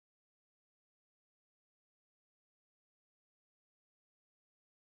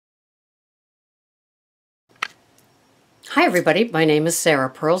Hi everybody, my name is Sarah,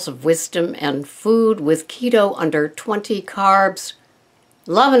 Pearls of Wisdom and Food with keto under 20 carbs.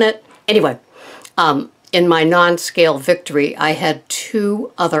 Loving it. Anyway, in my non-scale victory, I had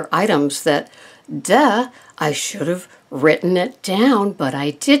two other items that, I should have written it down, but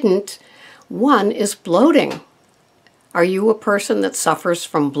I didn't. One is bloating. Are you a person that suffers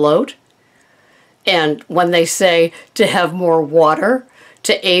from bloat? And when they say to have more water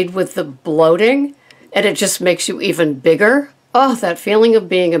to aid with the bloating, and it just makes you even bigger. Oh, that feeling of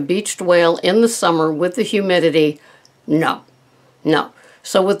being a beached whale in the summer with the humidity. No.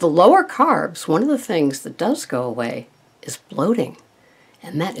 So with the lower carbs, one of the things that does go away is bloating.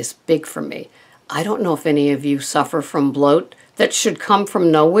 And that is big for me. I don't know if any of you suffer from bloat that should come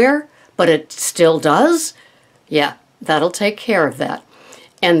from nowhere, but it still does. Yeah, that'll take care of that.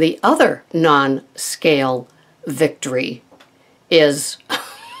 And the other non-scale victory is...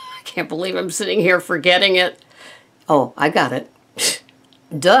 Can't believe I'm sitting here forgetting it. Oh, I got it.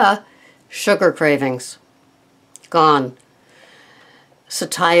 Sugar cravings. Gone.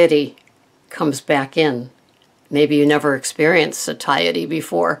 Satiety comes back in. Maybe you never experienced satiety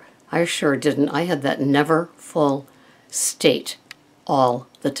before. I sure didn't. I had that never full state all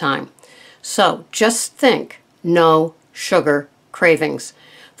the time. So just think, no sugar cravings.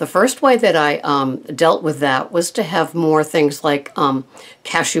 The first way that I dealt with that was to have more things like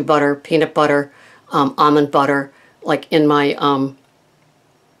cashew butter, peanut butter, almond butter, like in my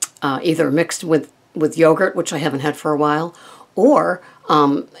either mixed with yogurt, which I haven't had for a while, or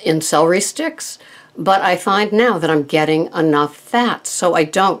in celery sticks. But I find now that I'm getting enough fat, so I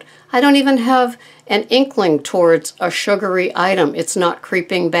don't even have an inkling towards a sugary item. It's not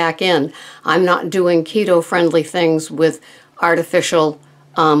creeping back in. I'm not doing keto-friendly things with artificial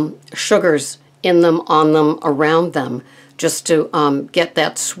sugars in them, on them, around them, just to get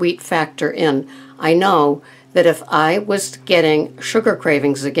that sweet factor in. I know that if I was getting sugar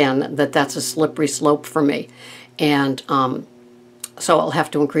cravings again, that's a slippery slope for me. And so I'll have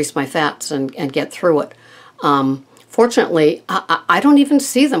to increase my fats and get through it. Fortunately, I don't even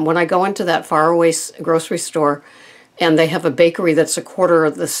see them when I go into that faraway grocery store and they have a bakery that's a quarter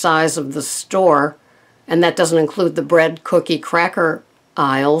of the size of the store, and that doesn't include the bread, cookie, cracker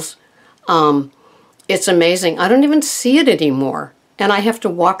aisles. It's amazing. I don't even see it anymore, and I have to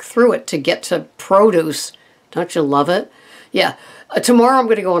walk through it to get to produce. Don't you love it? Yeah. Tomorrow I'm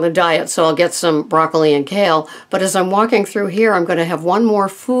going to go on a diet, so I'll get some broccoli and kale, but as I'm walking through here, I'm going to have one more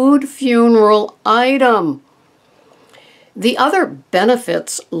food funeral item. The other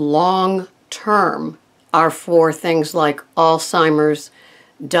benefits long term are for things like Alzheimer's,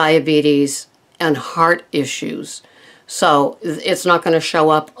 diabetes, and heart issues. So it's not going to show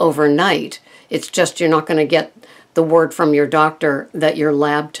up overnight. It's just you're not going to get the word from your doctor that your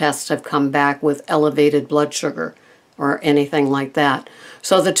lab tests have come back with elevated blood sugar or anything like that.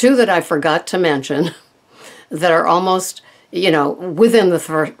 So the two that I forgot to mention that are almost, within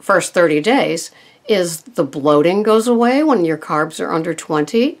the first 30 days is the bloating goes away when your carbs are under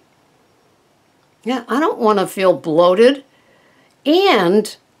 20. Yeah, I don't want to feel bloated.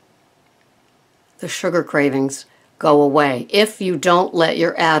 And the sugar cravings go away if you don't let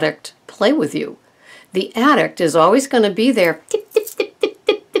your addict play with you. The addict is always going to be there, tip, tip, tip, tip,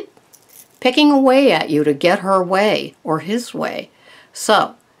 tip, tip, picking away at you to get her way or his way.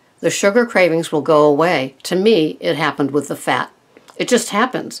 So the sugar cravings will go away. To me, it happened with the fat. It just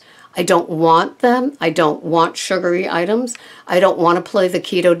happens. I don't want them. I don't want sugary items. I don't want to play the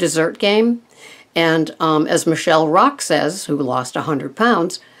keto dessert game. And as Michelle Rock says, who lost 100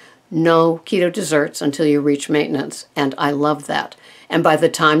 pounds, no keto desserts until you reach maintenance, and I love that. And by the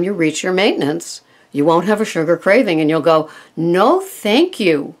time you reach your maintenance, you won't have a sugar craving, and you'll go, no, thank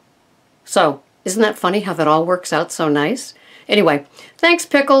you. So, isn't that funny how that all works out so nice? Anyway, thanks,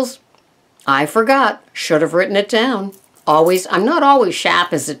 Pickles. I forgot. Should have written it down. I'm not always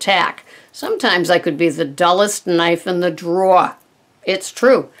sharp as a tack. Sometimes I could be the dullest knife in the drawer. It's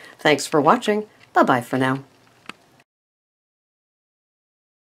true. Thanks for watching. Bye-bye for now.